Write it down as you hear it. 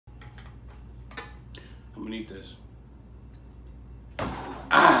I'm gonna eat this.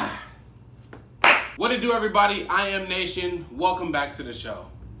 Ah. What it do, everybody? I am Nation. Welcome back to the show.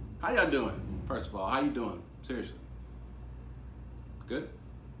 How y'all doing? First of all, how you doing? Seriously. Good?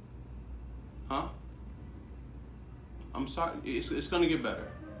 Huh? I'm sorry. It's gonna get better.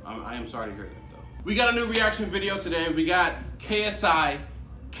 I am sorry to hear that, though. We got a new reaction video today. We got KSI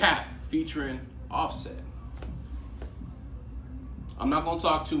Cap featuring Offset. I'm not gonna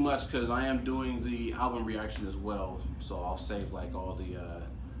talk too much because I am doing the album reaction as well, so I'll save like all the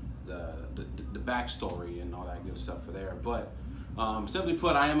backstory and all that good stuff for there. But simply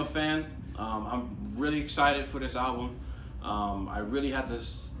put, I am a fan. I'm really excited for this album. I really had to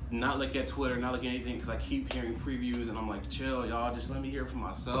not look at Twitter, not look at anything, because I keep hearing previews and I'm like, chill, y'all, just let me hear it for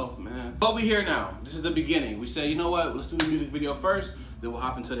myself, man. But we here now. This is the beginning. We say, you know what, let's do the music video first, then we'll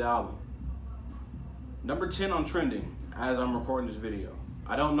hop into the album. Number 10 on trending as I'm recording this video.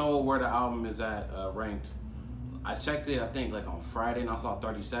 I don't know where the album is at ranked. I checked it, I think like on Friday, and I saw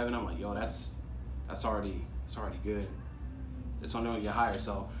 37. I'm like, yo, that's already good. It's only gonna get higher.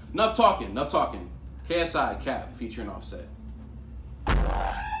 So enough talking. KSI Cap featuring Offset.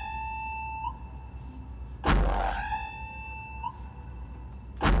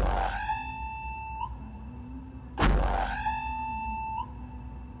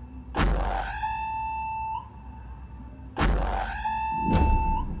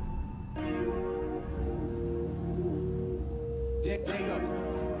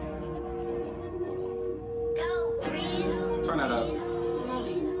 Turn that up.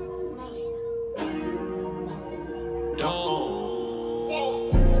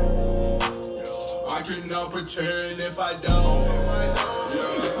 I cannot pretend if I don't.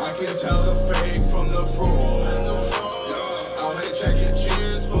 I can tell the fake from the fraud. Out here checking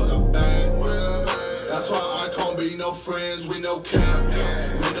cheers for the bank. That's why I can't be no friends with no cap.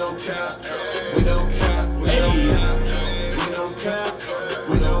 We no cap. We no cap. We no cap. We no cap.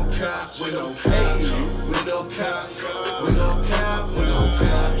 We no cap. We no cap. We no cap. We no cap. We no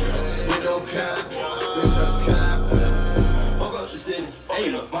cap. We no cap. Bitch, that's cap. Fuck up the city.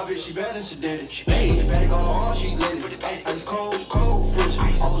 My bitch, she bad and she did it. The bag on the arm, she lit it. Ice cold, fresh.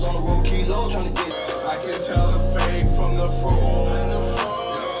 I was on the road, kilo, trying to get it. I can tell the fake from the fraud.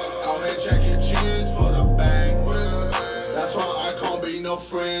 Out here checking cheers for the bank. That's why I can't be no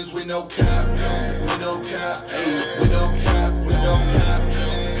friends with no cap. We no cap. We no cap. We no cap.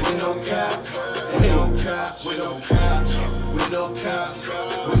 We no cap. We no cap. We no cap. We no cap.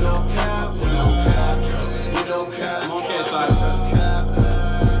 We no cap. We no cap. We no cap. Come on, KSI.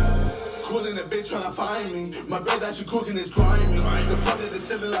 Calling a bitch trying to find me. My bread that she cooking is grimy. The product is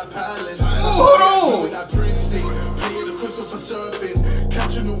selling like pallet. We got print state. Paying the crystal for surfing.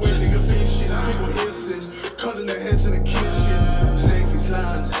 Catching the wind, nigga fishing. People hissing. Cutting their heads in the kitchen. Snaky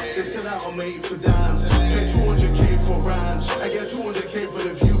slimes. They sell out on mate for dimes. Pay 200K for rhymes. I get 200K for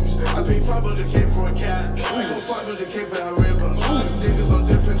the views. I pay 500K for a cat. I go 500K for that river. Niggas on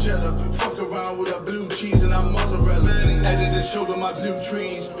different cheddar. Fuck around with that blue cheese and that mozzarella. Edit and show them my blue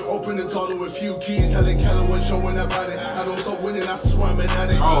trees. Open the dollar with few keys. Helen Keller when showing about it. I don't stop winning, I swimming at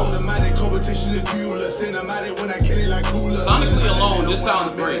it. Automatic competition is Bueller. Cinematic when I kill it like cooler. Sonically alone, this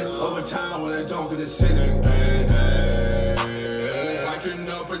sounds great. Over time when I don't get a city. I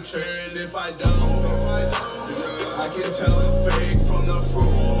cannot pretend if I don't. I can tell the fake from the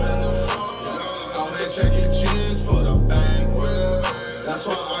fraud. Out here checking cheers for the bank. That's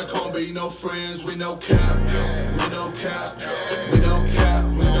why I can't be no friends with no cap. We no cap. We no cap.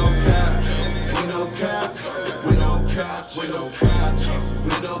 We no cap. We no cap. We no cap. We no cap.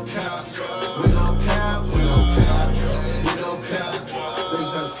 We no cap. We no cap. We no cap. We no cap.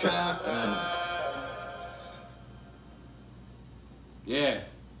 Bitch, that's cap.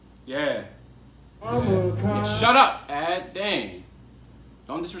 Yeah. Shut up, Ad. Dang.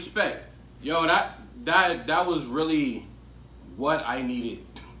 Don't disrespect. Yo, that was really what I needed.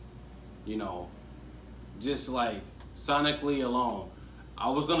 You know, just like sonically alone. I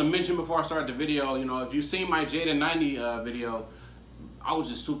was gonna mention before I started the video, you know, if you've seen my Jada 90 video, I was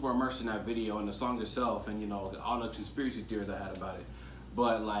just super immersed in that video and the song itself and, you know, all the conspiracy theories I had about it.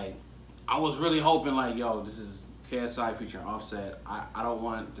 But like, I was really hoping like, yo, this is KSI featuring Offset. I don't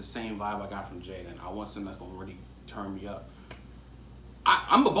want the same vibe I got from Jada. I want something that's gonna really turn me up.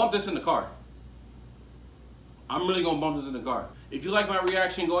 I'm gonna bump this in the car. I'm really gonna bump this in the car. If you like my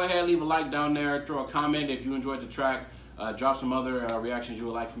reaction, go ahead, leave a like down there, throw a comment if you enjoyed the track, drop some other reactions you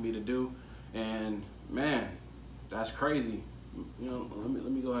would like for me to do. And man, that's crazy. You know, let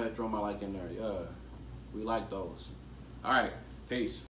me go ahead and throw my like in there. Yeah, we like those. All right, peace.